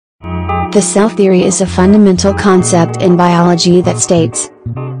The cell theory is a fundamental concept in biology that states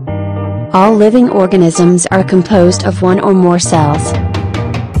all living organisms are composed of one or more cells.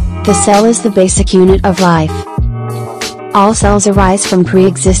 The cell is the basic unit of life. All cells arise from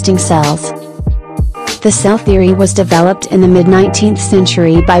pre-existing cells. The cell theory was developed in the mid-19th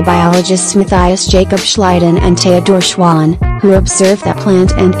century by biologists Matthias Jakob Schleiden and Theodor Schwann, who observed that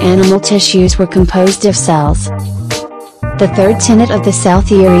plant and animal tissues were composed of cells. The third tenet of the cell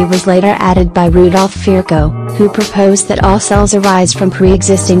theory was later added by Rudolf Virchow, who proposed that all cells arise from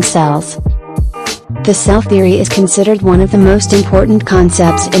pre-existing cells. The cell theory is considered one of the most important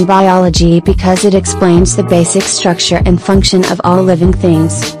concepts in biology because it explains the basic structure and function of all living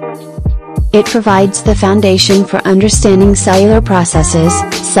things. It provides the foundation for understanding cellular processes,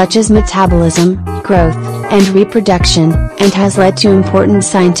 such as metabolism, growth, and reproduction, and has led to important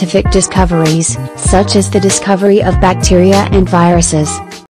scientific discoveries, such as the discovery of bacteria and viruses.